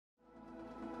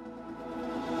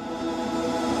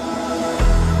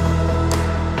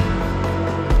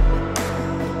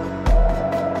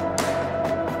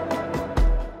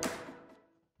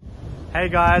Hey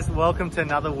guys, welcome to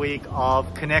another week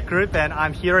of Connect Group, and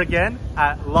I'm here again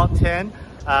at Lot 10.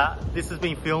 This has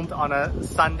been filmed on a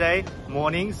Sunday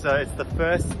morning, so it's the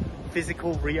first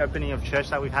physical reopening of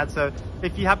church that we've had. So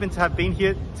if you happen to have been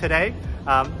here today,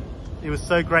 it was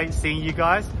so great seeing you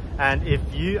guys. And if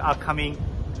you are coming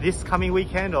this coming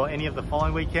weekend or any of the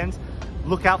following weekends,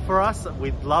 look out for us.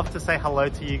 We'd love to say hello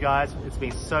to you guys. It's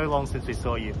been so long since we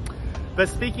saw you. But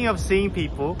speaking of seeing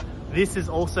people, this is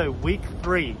also week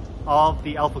 3 of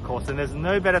the Alpha course, and there's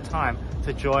no better time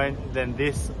to join than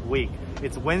this week.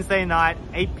 It's Wednesday night,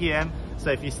 8 p.m. So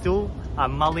if you still are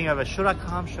mulling over, should I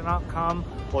come, should I not come?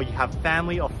 Or you have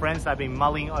family or friends that have been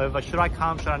mulling over, should I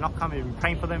come, should I not come? You've been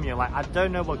praying for them, you're like, I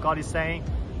don't know what God is saying.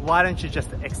 Why don't you just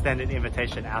extend an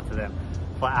invitation out to them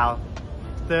for our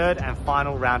third and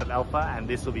final round of Alpha, and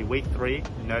this will be week 3,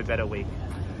 no better week.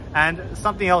 And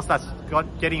something else that's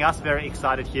getting us very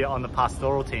excited here on the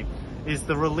pastoral team is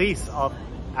the release of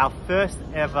our first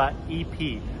ever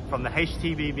EP from the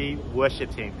HTBB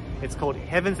worship team. It's called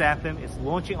Heaven's Anthem. It's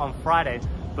launching on Friday,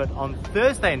 but on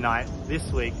Thursday night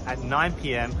this week at 9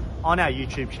 p.m. on our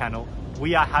YouTube channel,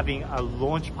 we are having a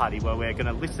launch party where we're going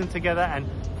to listen together and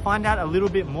find out a little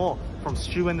bit more from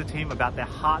Stu and the team about their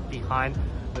heart behind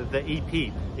the EP,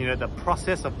 you know, the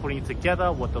process of putting it together,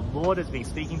 what the Lord has been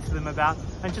speaking to them about,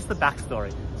 and just the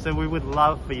backstory. So we would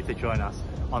love for you to join us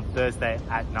on Thursday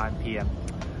at 9 p.m.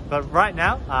 But right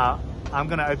now, I'm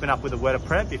going to open up with a word of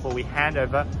prayer before we hand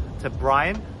over to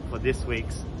Brian for this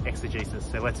week's exegesis.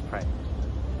 So let's pray.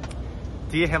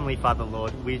 Dear Heavenly Father,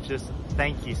 Lord, we just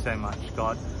thank you so much,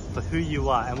 God, for who you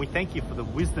are. And we thank you for the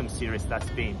wisdom series that's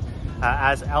been.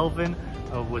 As Alvin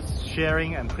was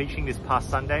sharing and preaching this past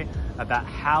Sunday about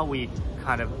how we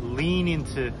kind of lean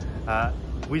into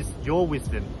your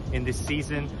wisdom in this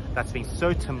season that's been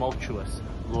so tumultuous,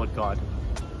 Lord God.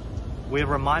 We're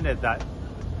reminded that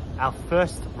our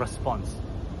first response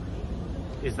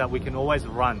is that we can always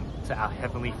run to our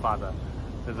Heavenly Father,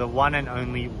 the one and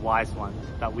only wise one,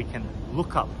 that we can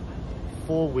look up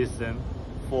for wisdom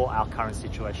for our current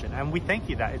situation. And we thank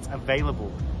you that it's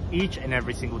available each and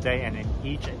every single day and in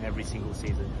each and every single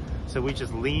season. So we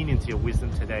just lean into your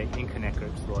wisdom today in Connect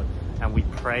Groups, Lord, and we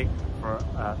pray for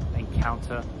an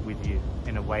encounter with you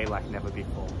in a way like never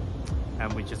before.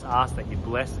 And we just ask that you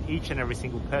bless each and every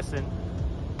single person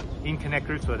in Connect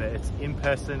Groups, whether it's in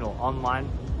person or online,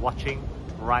 watching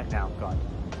right now, God.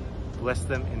 Bless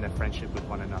them in their friendship with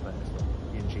one another as well.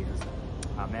 In Jesus' name.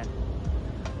 Amen.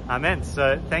 Amen.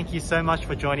 So thank you so much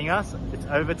for joining us. It's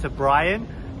over to Brian,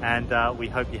 and we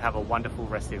hope you have a wonderful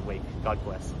rest of your week. God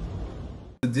bless.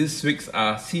 This week's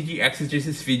CG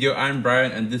exegesis video, I'm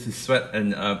Brian and this is Sweat,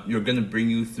 and you're going to bring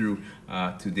you through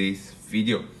today's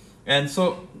video. And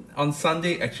so on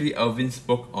Sunday, actually Alvin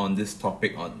spoke on this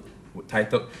topic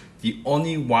titled The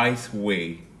Only Wise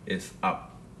Way is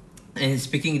Up. And he's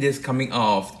speaking this coming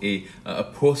out of a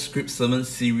postscript sermon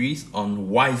series on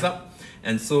Wise Up.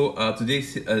 And so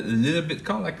today's a little bit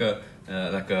kind of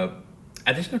like a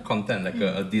additional content, like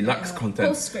a deluxe content.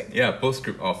 Postscript. Yeah,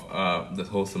 postscript of the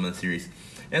whole sermon series.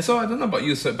 And so I don't know about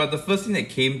you, sir, but the first thing that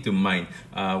came to mind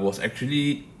was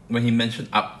actually when he mentioned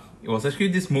Up. It was actually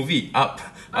this movie, Up,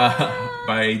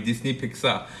 by Disney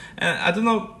Pixar. And I don't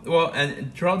know, well,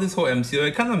 and throughout this whole MCO,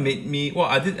 it kind of made me, well,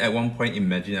 I did at one point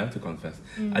imagine, I have to confess,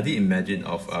 I did imagine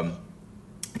of,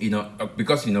 you know,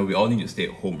 because, you know, we all need to stay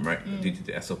at home, right? Due to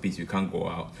the SOPs, you can't go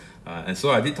out. And so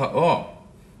I did thought, oh,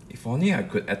 if only I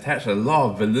could attach a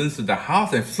lot of balloons to the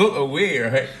house and float away,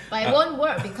 right? But it won't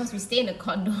work because we stay in a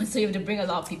condo, so you have to bring a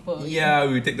lot of people. Yeah,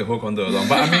 we take the whole condo along.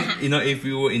 But I mean, you know, if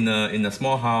we were in a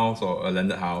small house or a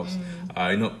landed house,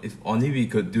 you know, if only we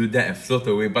could do that and float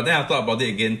away. But then I thought about it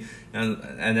again, and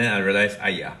then I realized,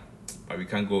 yeah, but we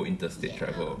can't go interstate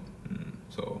travel.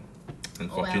 So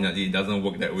unfortunately, it doesn't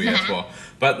work that way as well.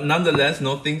 But nonetheless,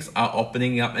 no, things are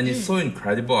opening up, and it's so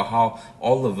incredible how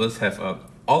all of us have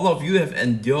all of you have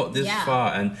endured this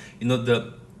far. And you know,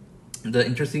 the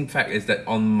interesting fact is that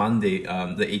on Monday,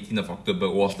 the 18th of October,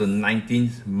 was the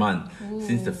 19th month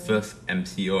since the first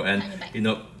MCO. And you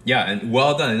know, yeah, and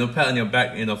well done, you know, pat on your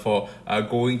back, you know, for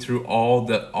going through all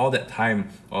that time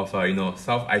of you know,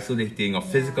 self-isolating, of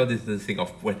physical distancing,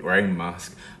 of wearing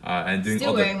masks, and doing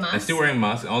still wearing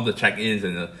masks, and all the check-ins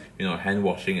and you know, hand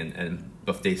washing and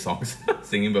birthday songs,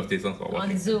 singing birthday songs while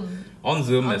watching. On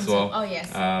Zoom as well. Oh yes.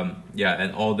 Yeah,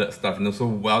 and all that stuff. You know, so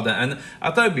well done. And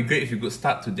I thought it'd be great if you could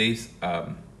start today's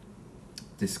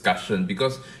discussion,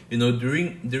 because you know,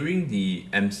 during the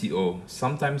MCO,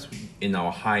 sometimes in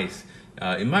our highs,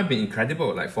 it might be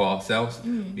incredible. Like for ourselves,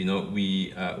 you know,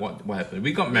 we what happened?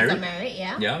 We got married.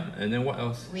 Yeah. Yeah, and then what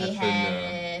else? We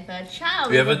have a child.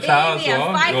 We have a child as well.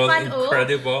 It was 5-month-old.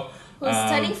 incredible. Who's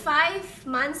turning 5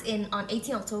 months on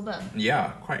 18 October.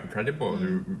 Yeah, quite incredible.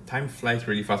 The time flies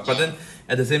really fast. But then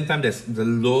at the same time, there's the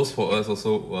lows for us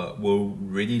also were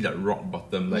really like rock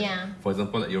bottom. Like for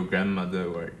example, like your grandmother,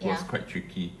 right, was quite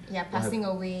tricky. Yeah, passing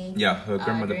away. Yeah, her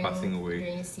grandmother passing away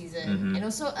during the season, and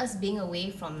also us being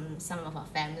away from some of our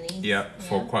families. Yeah,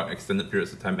 for quite extended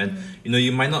periods of time, and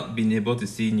you might not been able to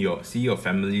see your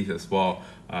families as well.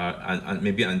 And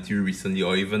maybe until recently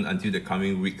or even until the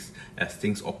coming weeks as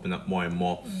things open up more and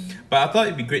more. But I thought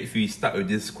it'd be great if we start with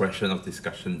this question of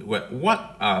discussion.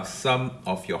 What are some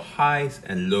of your highs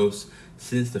and lows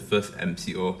since the first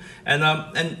MCO?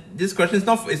 And this question is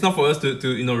not for us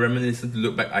to reminisce, to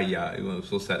look back, it was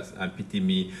so sad and pity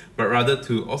me, but rather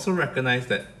to also recognize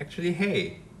that actually,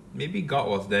 hey, maybe God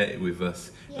was there with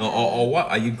us. Or what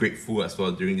are you grateful as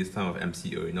well during this time of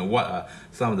MCO? What are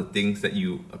some of the things that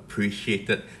you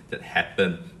appreciated that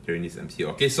happened during this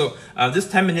MCO? Okay, so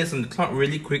just 10 minutes on the clock,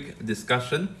 really quick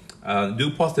discussion.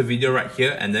 Do pause the video right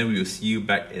here, and then we will see you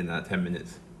back in 10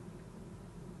 minutes.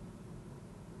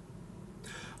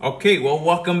 Okay, well,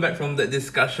 welcome back from that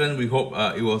discussion. We hope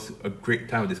it was a great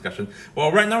time of discussion.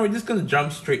 Well, right now we're just going to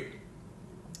jump straight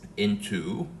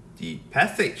into the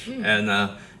passage.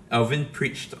 And Alvin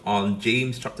preached on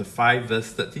James chapter 5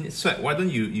 verse 13. Sweat, why don't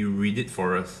you read it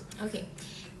for us? Okay.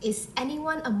 Is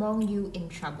anyone among you in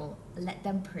trouble? Let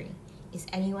them pray. Is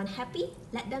anyone happy?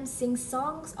 Let them sing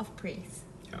songs of praise.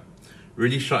 Yeah,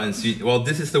 really short and sweet. Well,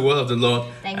 this is the word of the Lord.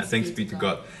 Thanks be to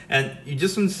God. And you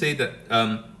just want to say that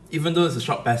even though it's a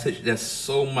short passage, there's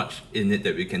so much in it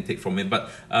that we can take from it. But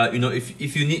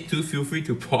if you need to, feel free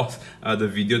to pause the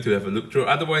video to have a look through.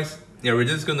 Otherwise, we're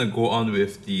just gonna go on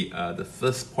with the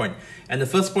first point. And the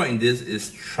first point in this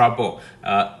is trouble.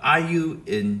 Are you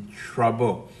in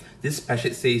trouble? This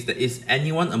passage says that is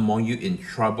anyone among you in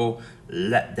trouble?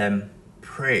 Let them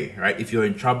pray. Right? If you're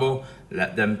in trouble,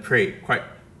 let them pray. Quite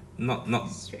not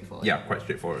straightforward. Yeah, quite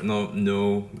straightforward.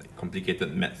 No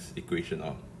complicated maths equation,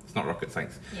 or it's not rocket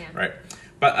science. Yeah. Right?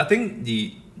 But I think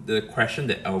the question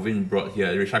that Alvin brought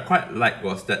here, which I quite liked,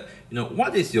 was that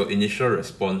what is your initial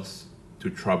response to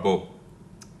trouble?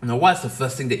 What's the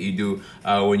first thing that you do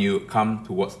when you come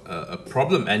towards a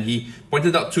problem? And he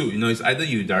pointed out too, it's either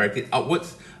you direct it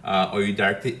outwards or you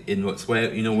direct it inwards. Where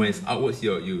when it's outwards,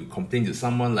 you complain to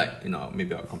someone, like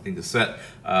maybe I'll complain to Sweat,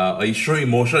 or you show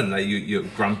emotion, like you're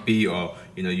grumpy, or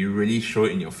you really show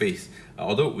it in your face.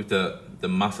 Although with the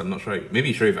mask, I'm not sure. Maybe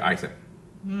you show it with your eyes.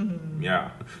 Yeah.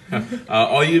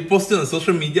 Or you post it on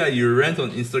social media, you rant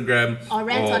on Instagram. Or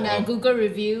rant on Google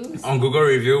reviews. On Google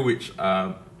review, which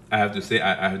I have to say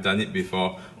I have done it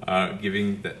before,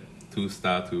 giving that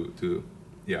 2-star to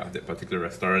that particular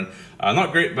restaurant.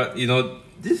 Not great, but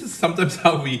this is sometimes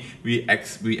how we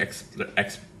express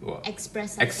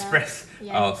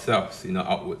ourselves,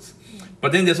 outwards.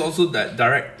 But then there's also that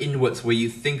direct inwards, where you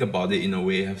think about it,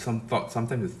 where you have some thought,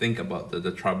 sometimes you think about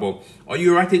the trouble, or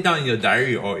you write it down in your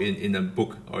diary, or in a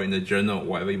book, or in a journal, or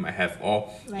whatever you might have, or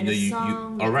write a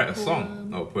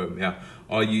song or a poem,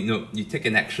 or you take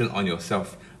an action on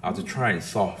yourself to try and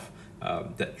solve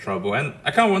that trouble. And I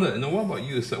kind of wonder, what about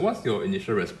you? So what's your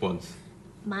initial response?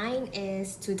 Mine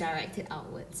is to direct it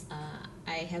outwards.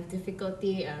 I have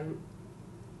difficulty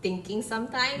thinking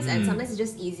sometimes, and sometimes it's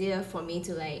just easier for me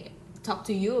to talk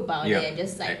to you about it and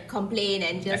just complain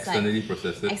and just externally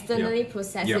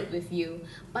process it with you.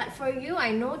 But for you,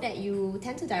 I know that you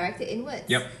tend to direct it inwards.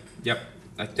 Yep.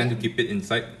 I tend to keep it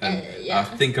inside and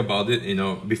think about it.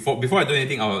 Before I do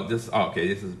anything, I'll just okay,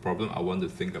 this is a problem. I want to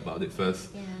think about it first.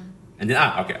 Yeah. And then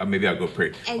okay, maybe I'll go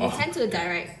pray. And you tend to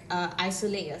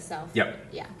isolate yourself.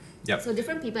 Yep. Yeah. So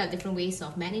different people have different ways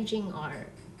of managing or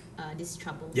this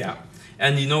trouble. Yeah.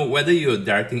 And whether you're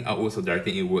directing outwards or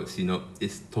directing inwards,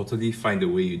 it's totally fine the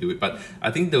way you do it. But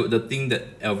I think the thing that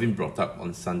Alvin brought up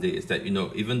on Sunday is that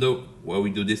even though while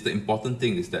we do this, the important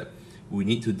thing is that we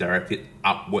need to direct it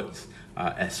upwards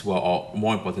as well, or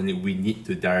more importantly, we need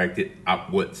to direct it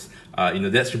upwards.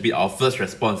 That should be our first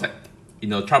response.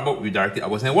 Trouble, we direct it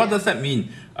upwards. And what does that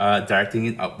mean? Directing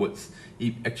it upwards.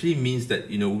 It actually means that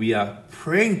we are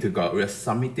praying to God, we are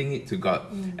submitting it to God.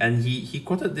 And he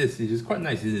quoted this, which is quite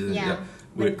nice, isn't it? Yeah.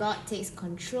 When God takes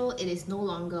control, it is no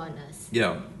longer on us.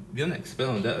 Yeah. You want to expand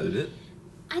on that a little bit?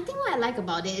 I think what I like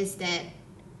about it is that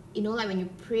when you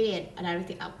pray and direct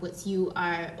it upwards, you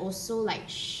are also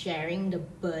sharing the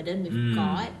burden with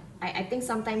God. I think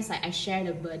sometimes I share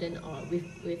the burden with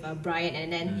Brian,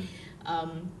 and then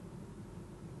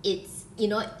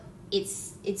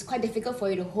it's quite difficult for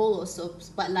you to hold also.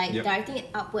 But directing it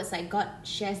upwards, God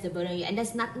shares the burden with you, and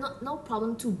there's no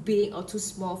problem too big or too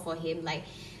small for him.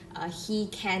 He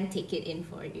can take it in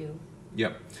for you.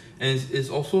 Yep. And it's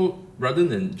also, rather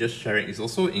than just sharing, it's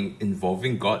also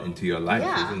involving God into your life,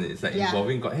 isn't it? It's like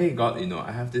involving God. Hey, God,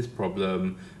 I have this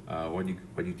problem. What do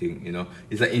you think?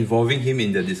 It's like involving Him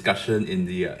in the discussion, in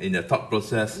the thought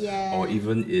process, or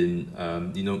even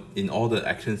in in all the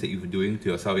actions that you're doing to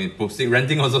yourself, in posting,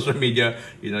 ranting on social media.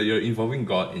 You're involving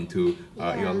God into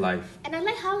your life. And I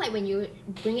like how when you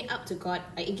bring it up to God,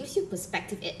 it gives you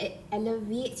perspective. It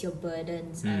alleviates your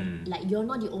burdens. Like you're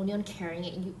not the only one carrying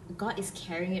it. God is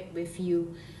carrying it with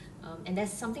you, and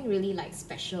there's something really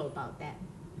special about that.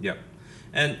 Yep.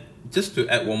 And just to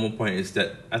add one more point is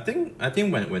that I think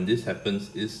when this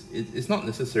happens, it's not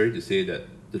necessary to say that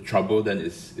the trouble then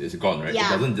is gone, right? It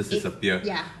doesn't just disappear.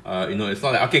 It's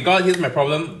not like, okay, God, here's my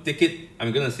problem, take it,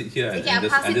 I'm gonna sit here and I'll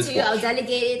pass it to you, I'll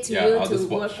delegate it to you to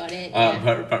work on it.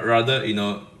 But rather,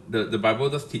 the Bible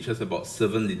does teach us about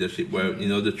servant leadership, where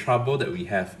the trouble that we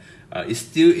have is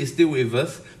still with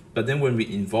us. But then when we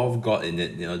involve God in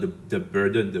it, the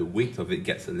burden, the weight of it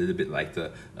gets a little bit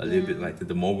lighter,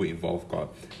 the more we involve God.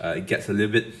 It gets a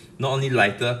little bit, not only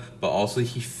lighter, but also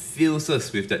He fills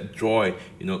us with that joy.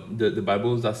 The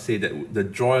Bible does say that the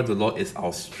joy of the Lord is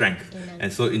our strength. Amen.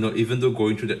 And so, even though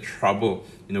going through that trouble,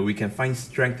 we can find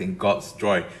strength in God's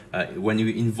joy. When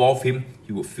we involve Him,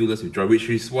 He will fill us with joy, which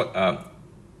is what,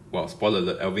 spoiler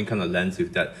alert, Alvin kind of lands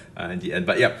with that in the end.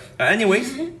 But yeah,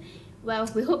 anyways. Well,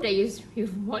 we hope that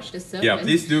you've watched the sermon. Yeah,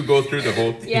 please do go through the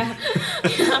whole thing.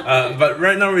 But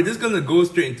right now, we're just going to go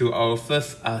straight into our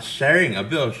first sharing, a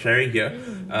bit of sharing here.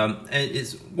 And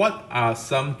it's, what are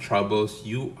some troubles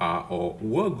you are or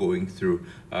were going through?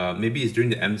 Maybe it's during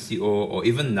the MCO, or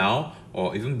even now,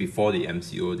 or even before the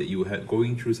MCO, that you were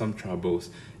going through some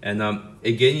troubles. And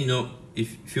again,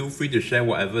 if feel free to share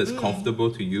whatever is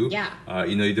comfortable to you.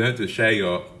 You don't have to share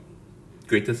your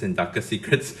greatest and darkest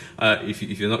secrets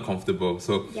if you're not comfortable.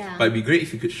 So but it'd be great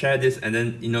if you could share this, and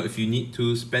then if you need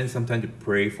to, spend some time to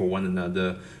pray for one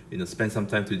another, spend some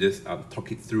time to just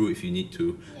talk it through if you need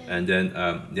to, and then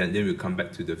we'll come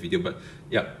back to the video. But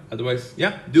otherwise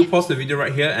pause the video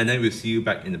right here, and then we'll see you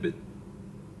back in a bit.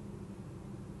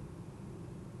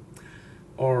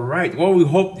 Alright, well, we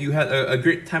hope you had a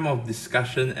great time of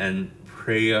discussion and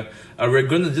prayer. We're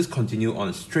going to just continue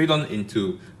on straight on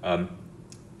into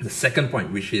the second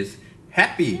point, which is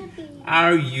happy.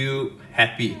 Are you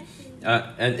happy?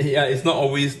 And it's not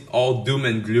always all doom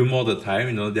and gloom all the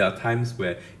time. There are times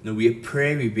where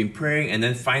we've been praying, and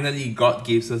then finally God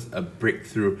gives us a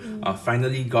breakthrough.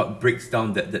 Finally God breaks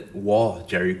down that wall of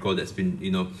Jericho that's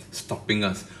been stopping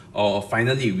us. Or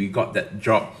finally we got that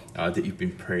job that you've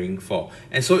been praying for.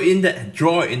 And so in that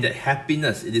joy, in that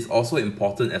happiness, it is also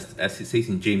important, as it says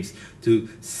in James, to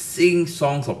sing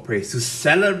songs of praise, to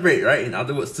celebrate, right? In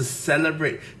other words, to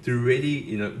celebrate, to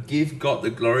really give God the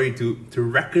glory, to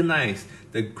recognize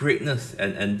the greatness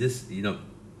and this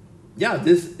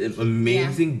this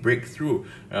amazing breakthrough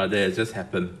that has just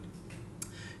happened.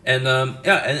 And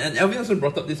and Elvin also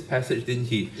brought up this passage, didn't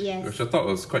he? Yes. Which I thought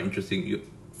was quite interesting.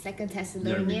 2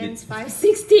 Thessalonians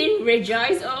 5:16,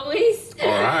 rejoice always.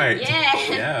 Alright.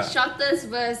 Yeah. Shortest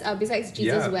verse besides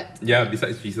Jesus wept. Yeah,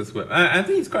 besides Jesus wept. I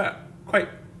think it's quite I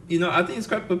think it's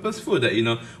quite purposeful that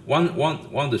one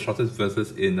of the shortest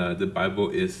verses in the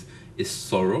Bible is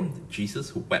sorrow,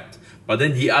 Jesus wept. But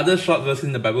then the other short verse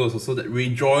in the Bible is also that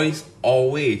rejoice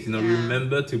always.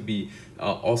 Remember to be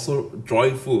also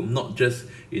joyful, not just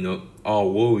oh,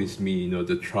 woe is me,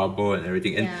 the trouble and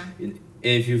everything. And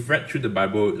if you've read through the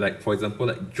Bible, like for example,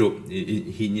 like Job,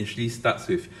 he initially starts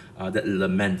with that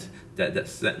lament, that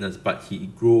sadness, but he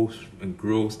grows and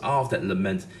grows out of that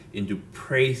lament into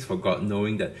praise for God,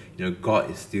 knowing that God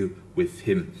is still with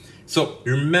him. So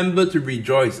remember to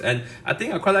rejoice. And I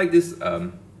think I quite like this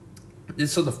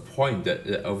this sort of point that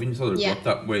Alvin sort of brought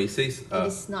up, where he says it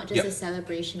is not just a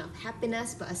celebration of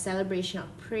happiness, but a celebration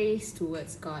of praise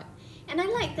towards God. And I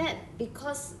like that,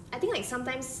 because I think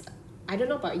sometimes, I don't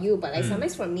know about you, but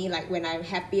sometimes for me, when I'm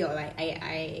happy, or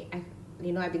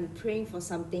I've been praying for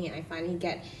something and I finally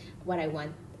get what I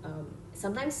want,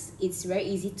 sometimes it's very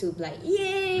easy to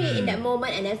yay in that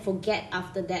moment, and then forget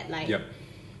after that.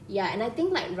 And I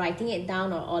think writing it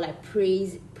down, or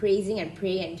praising and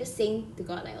praying and just saying to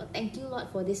God oh, thank you, Lord,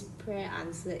 for this prayer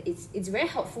answer. It's very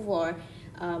helpful for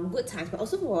good times, but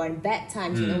also for bad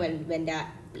times. When there are,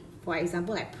 for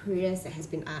example, prayers that has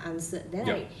been answered, then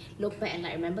I look back and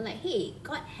remember hey,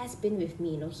 God has been with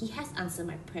me. He has answered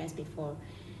my prayers before.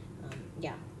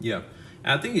 And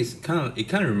I think it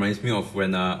kind of reminds me of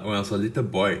when I was a little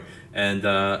boy, and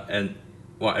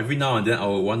every now and then I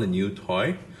would want a new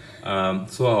toy.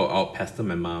 So I'll pester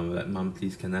my mom, like, Mom,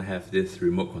 please, can I have this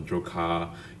remote control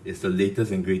car? It's the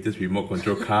latest and greatest remote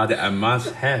control car that I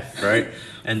must have, right?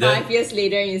 And then 5 years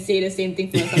later, you say the same thing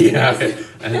for something else.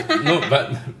 no,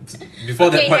 but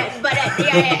before that point,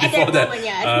 at before that moment,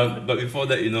 yeah. but before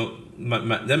that,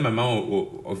 then my mom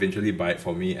will eventually buy it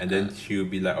for me, and then she'll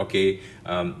be like, okay,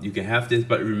 you can have this,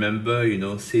 but remember,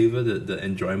 savor the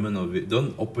enjoyment of it.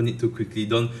 Don't open it too quickly.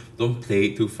 Don't play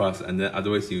it too fast, and then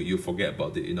otherwise you forget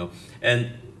about it. And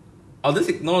I'll just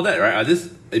ignore that, right? I'll just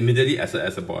immediately, as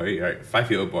a boy, right,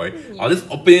 5-year-old boy, I'll just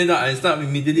open it up and start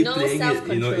immediately playing it.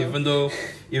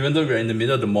 Even though we're in the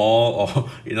middle of the mall or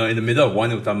in the middle of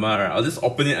One Utama, right, I'll just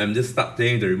open it and just start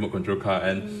playing the remote control car.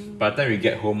 And by the time we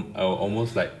get home, I'll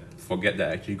almost like forget that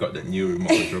I actually got that new remote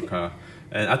control car.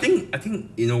 And I think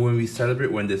when we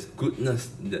celebrate, when there's goodness,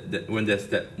 that when there's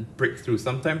that breakthrough,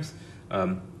 sometimes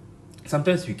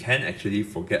we can actually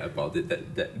forget about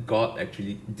it, that God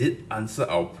actually did answer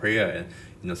our prayer,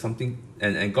 and something,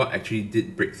 and God actually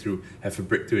did have a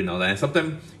breakthrough in our life. And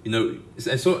sometimes,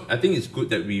 and so I think it's good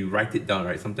that we write it down,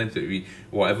 right? Sometimes that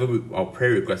our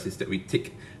prayer request is, that we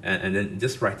tick and then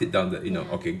just write it down, that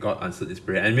okay, God answered this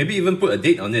prayer, and maybe even put a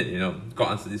date on it.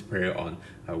 God answered this prayer on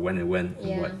when and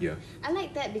what year. I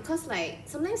like that, because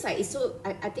sometimes it's so,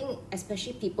 I think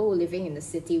especially people living in the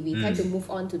city, we tend to move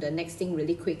on to the next thing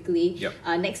really quickly. Yep.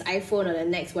 Next iPhone or the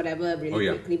next whatever really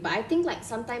quickly. But I think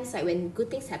sometimes when good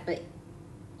things happen,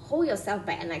 hold yourself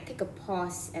back and take a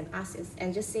pause and ask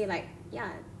and just say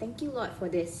thank you, Lord, for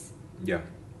this. Yeah.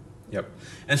 Yep.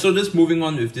 And so just moving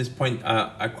on with this point,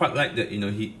 I quite like that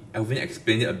Alvin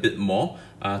explained it a bit more,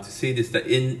 to say this, that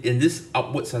in this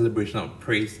upward celebration of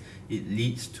praise, it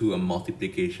leads to a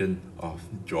multiplication of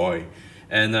joy.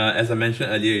 And as I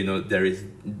mentioned earlier, there is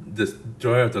the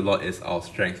joy of the Lord is our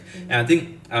strength. And I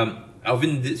think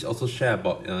Alvin did also share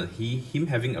about him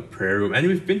having a prayer room, and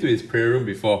we've been to his prayer room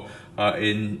before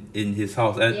in his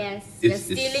house. And yes, you're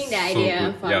stealing the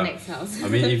idea for our next house. I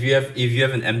mean, if you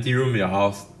have an empty room in your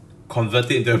house,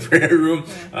 convert it into a prayer room.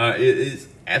 It is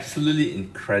absolutely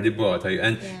incredible, I'll tell you.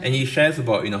 And he shares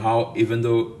about how, even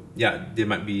though there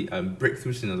might be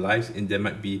breakthroughs in their lives, and there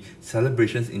might be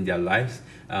celebrations in their lives,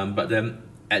 but then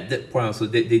at that point also,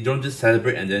 they don't just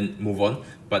celebrate and then move on,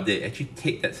 but they actually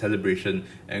take that celebration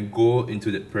and go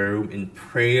into the prayer room in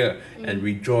prayer and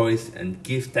rejoice and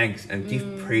give thanks and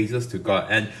give praises to God.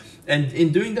 And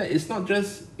in doing that, it's not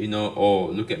just, oh,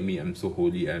 look at me, I'm so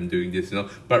holy, I'm doing this,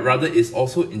 but rather it's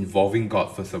also involving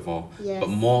God first of all. Yes. But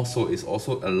more so, it's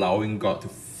also allowing God to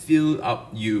fill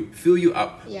you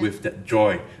up with that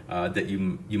joy that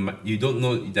you don't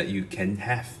know that you can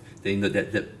have.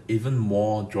 That even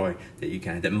more joy that you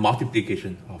can have, that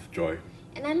multiplication of joy.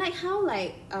 And I like how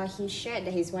he shared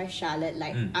that his wife Charlotte,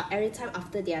 every time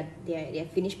after they are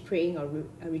finished praying or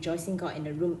rejoicing God in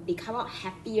the room, they come out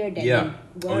happier than they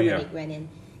were when they went in.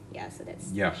 Yeah, so that's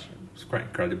special. It's quite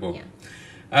incredible. Yeah.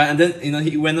 And then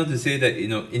he went on to say that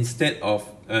instead of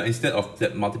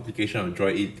that multiplication of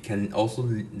joy, it can also,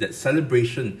 that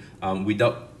celebration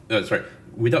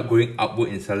without going upward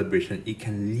in celebration, it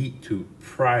can lead to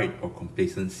pride or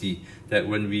complacency. That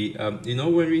when we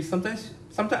sometimes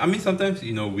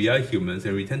we are humans,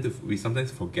 and we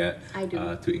sometimes forget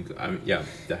to include.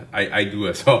 I do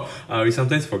as well. We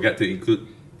sometimes forget to include.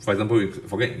 For example, we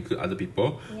forget to include other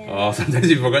people, or sometimes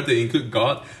we forget to include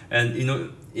God. And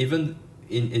even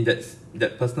in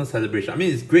that personal celebration, I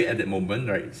mean, it's great at that moment,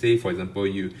 right? Say, for example,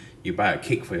 you buy a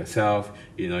cake for yourself,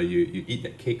 you eat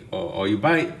that cake, or you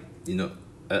buy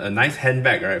a nice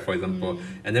handbag, right, for example,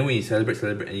 and then when you celebrate,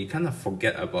 and you kind of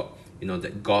forget about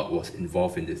that God was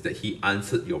involved in this, that He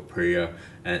answered your prayer,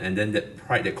 and then that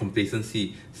pride, that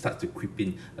complacency starts to creep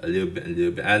in a little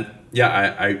bit. And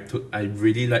I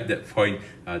really like that point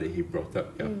that he brought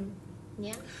up.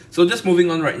 Yeah. So just moving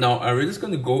on right now, we're just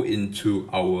going to go into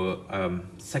our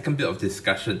second bit of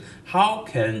discussion. How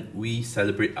can we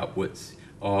celebrate upwards,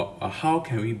 or how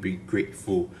can we be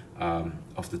grateful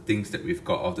of the things that we've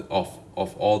got,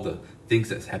 of all the things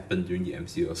that's happened during the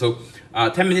MCO? So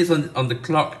 10 minutes on the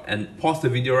clock, and pause the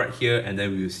video right here, and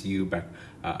then we'll see you back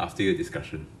after your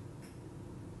discussion.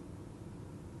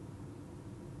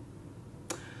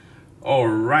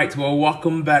 Alright, well,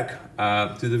 welcome back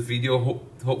to the video.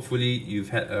 Hopefully you've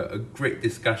had a great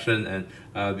discussion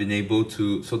and been able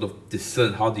to sort of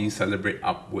discern how do you celebrate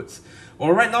upwards.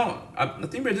 Well, right now, I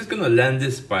think we're just going to land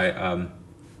this by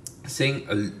saying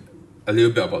a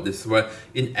little bit about this, where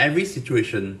in every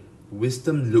situation,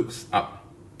 wisdom looks up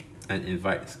and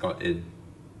invites God in.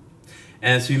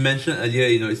 And as we mentioned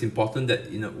earlier, it's important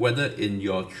that, whether in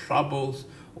your troubles,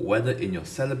 whether in your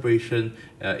celebration,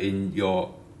 in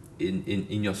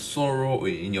in your sorrow or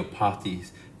in your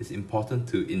parties, it's important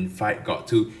to invite God,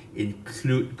 to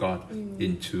include God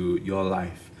into your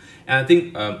life. And I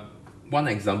think one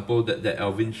example that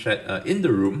Alvin shared in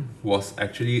the room was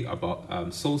actually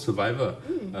about Soul Survivor.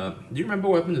 Do you remember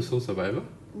what happened to Soul Survivor?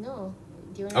 No.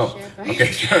 Do you want to share first?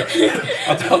 Okay, sure.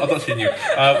 I thought she knew.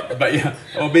 But yeah,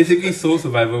 basically, Soul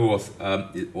Survivor was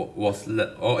was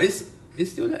led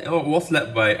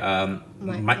by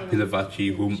Mike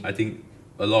Pilavachi, whom I think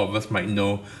a lot of us might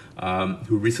know,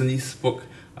 who recently spoke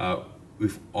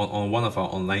on one of our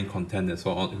online content as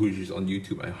well, which is on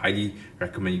YouTube. I highly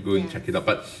recommend you go and check it out.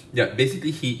 But yeah,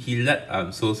 basically he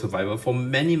led Soul Survivor for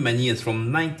many years,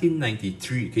 from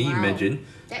 1993. Can you imagine?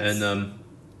 And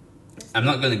I'm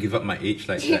not going to give up my age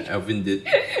like that Alvin did.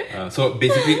 So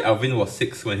basically, Alvin was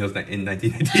 6 when he was in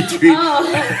 1993. Oh,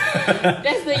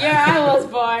 that's the year I was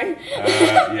born.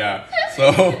 Yeah.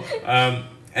 So,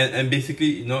 and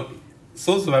basically,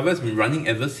 Soul Survivor has been running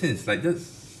ever since. Like,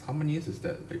 that's, how many years is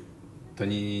that? Like,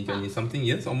 20 something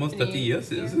years? Almost 30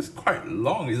 years? Yeah. It's quite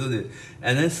long, isn't it?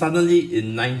 And then suddenly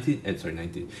in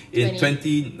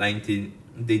 2019,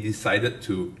 they decided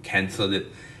to cancel it.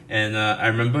 And I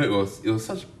remember it was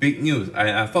such big news.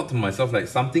 I thought to myself, like,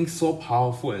 something so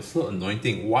powerful and so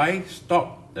anointing, why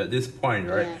stop at this point,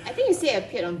 right? Yeah. I think you say it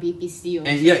appeared on BBC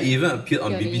also. And yeah, it even appeared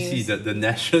on BBC, the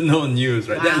national news,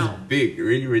 right? Wow. That is big,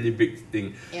 really big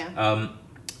thing. Yeah.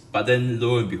 But then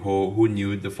lo and behold, who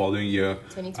knew the following year,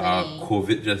 2020,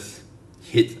 COVID just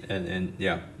hit and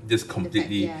just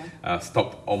completely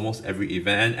stopped almost every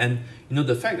event. And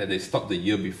the fact that they stopped the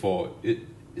year before,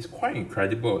 it's quite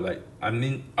incredible. Like, I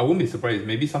mean, I won't be surprised.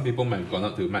 Maybe some people might have gone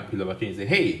up to Matt Pilavachi and say,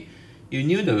 hey, you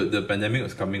knew the pandemic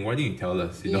was coming. Why didn't you tell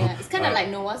us? You know? It's kind of like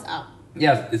Noah's Ark.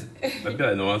 Yeah, it's a bit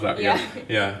like Noah's Ark. Yeah.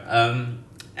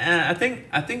 And I think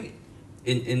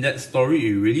in that story,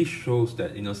 it really shows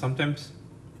that, sometimes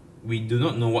we do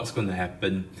not know what's going to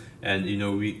happen. And,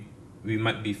 we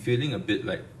might be feeling a bit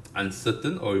like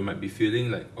uncertain, or we might be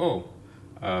feeling like,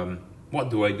 what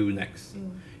do I do next?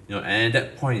 And at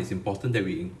that point, it's important that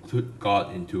we include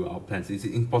God into our plans. It's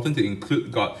important to include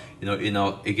God, in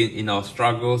our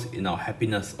struggles, in our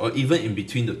happiness, or even in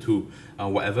between the two,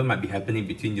 whatever might be happening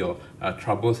between your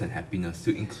troubles and happiness.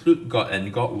 To include God,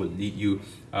 and God will lead you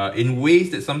in ways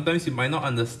that sometimes you might not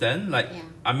understand. Like,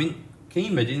 I mean, can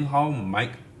you imagine how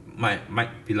Mike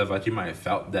Pilavachi might have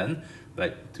felt then?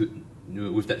 Like,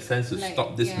 with that sense to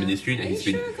stop this ministry that he's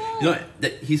been,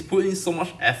 that he's put in so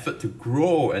much effort to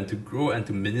grow and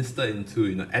to minister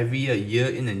into, every year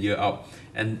in and year out,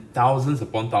 and thousands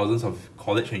upon thousands of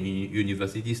college and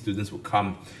university students will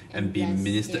come and be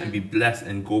ministered and be blessed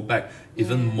and go back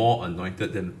even more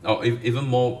anointed than, or even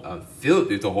more filled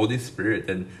with the Holy Spirit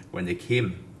than when they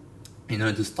came.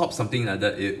 To stop something like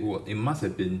that, it must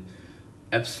have been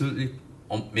absolutely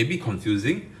maybe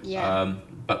confusing.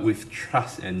 But with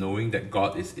trust and knowing that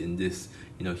God is in this,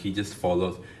 he just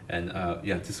followed and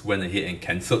just went ahead and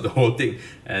cancelled the whole thing.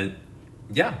 And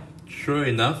sure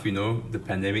enough, the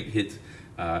pandemic hit,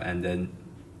 and then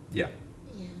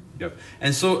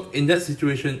and so in that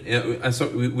situation, and so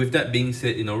with that being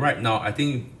said, right now, I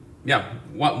think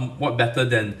what better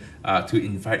than to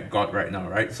invite God right now,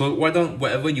 right? So why don't,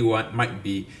 whatever you might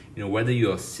be, whether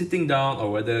you're sitting down or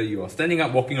whether you are standing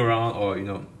up, walking around, or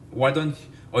why don't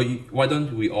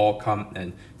we all come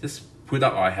and just put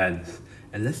up our hands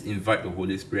and let's invite the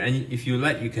Holy Spirit. And if you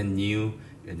like, you can kneel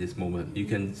in this moment. You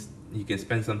can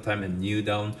spend some time and kneel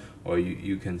down, or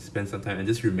you can spend some time and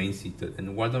just remain seated.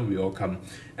 And why don't we all come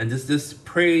and just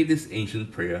pray this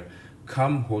ancient prayer?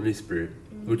 Come, Holy Spirit,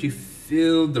 would you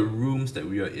fill the rooms that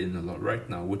we are in, Lord, right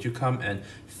now? Would you come and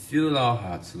fill our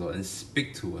hearts, Lord, and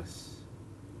speak to us?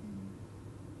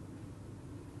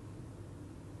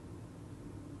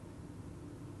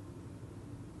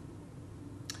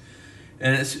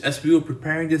 And as we were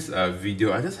preparing this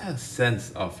video, I just had a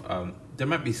sense of there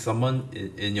might be someone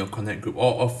in your Connect group,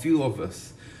 or a few of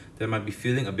us, that might be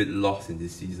feeling a bit lost in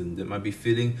this season, that might be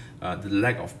feeling the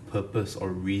lack of purpose or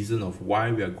reason of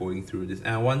why we are going through this.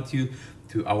 And I want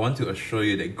to assure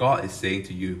you that God is saying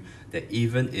to you that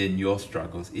even in your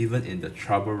struggles, even in the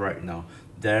trouble right now,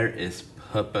 there is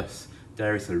purpose.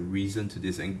 There is a reason to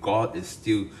this, and God is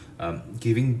still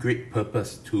giving great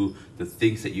purpose to the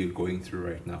things that you're going through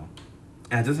right now.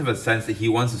 And I just have a sense that he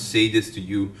wants to say this to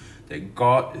you, that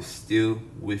God is still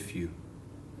with you.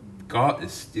 God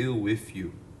is still with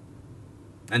you.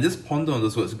 And just ponder on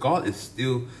those words. God is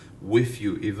still with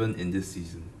you even in this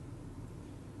season.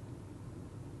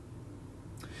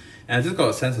 And I just got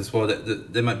a sense as well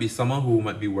that there might be someone who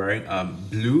might be wearing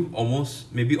blue,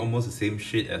 maybe almost the same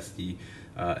shade as the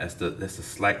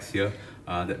slides here,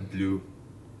 that blue.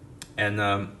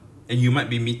 And and you might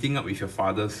be meeting up with your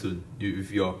father soon,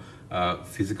 with your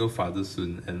physical father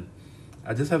soon, and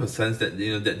I just have a sense that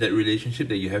that relationship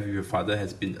that you have with your father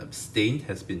has been abstained,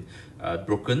 has been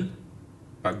broken,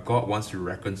 but God wants to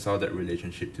reconcile that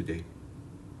relationship today.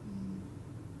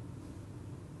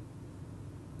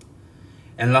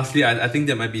 And lastly, I think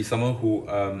there might be someone who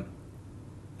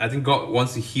I think God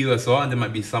wants to heal as well, and there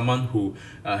might be someone who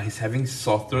is having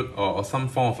sore throat or some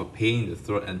form of a pain in the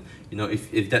throat, and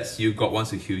if that's you, God wants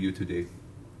to heal you today.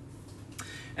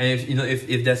 And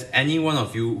if there's any one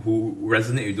of you who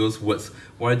resonate with those words,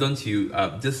 why don't you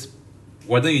just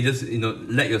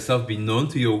let yourself be known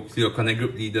to your connect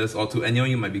group leaders or to anyone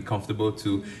you might be comfortable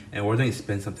to, and why don't you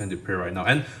spend some time to pray right now?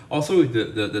 And also with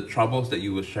the troubles that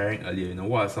you were sharing earlier,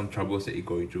 what are some troubles that you're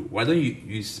going through? Why don't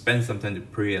you spend some time to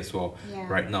pray as well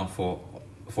right now for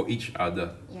each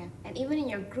other? Yeah, and even in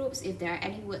your groups, if there are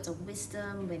any words of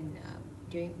wisdom when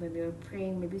we were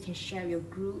praying, maybe you can share your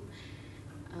group.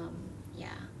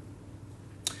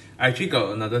 I actually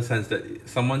got another sense that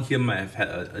someone here might have had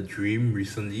a dream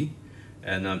recently,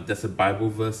 and there's a Bible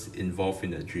verse involved in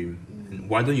that dream. And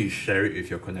why don't you share it with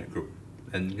your connect group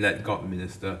and let God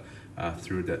minister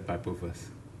through that Bible verse?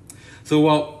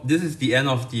 So this is the end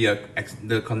of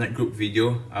the connect group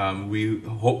video.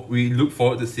 We look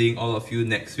forward to seeing all of you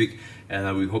next week,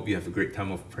 and we hope you have a great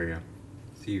time of prayer.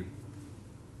 See you.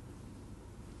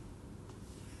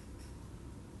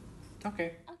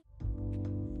 Okay.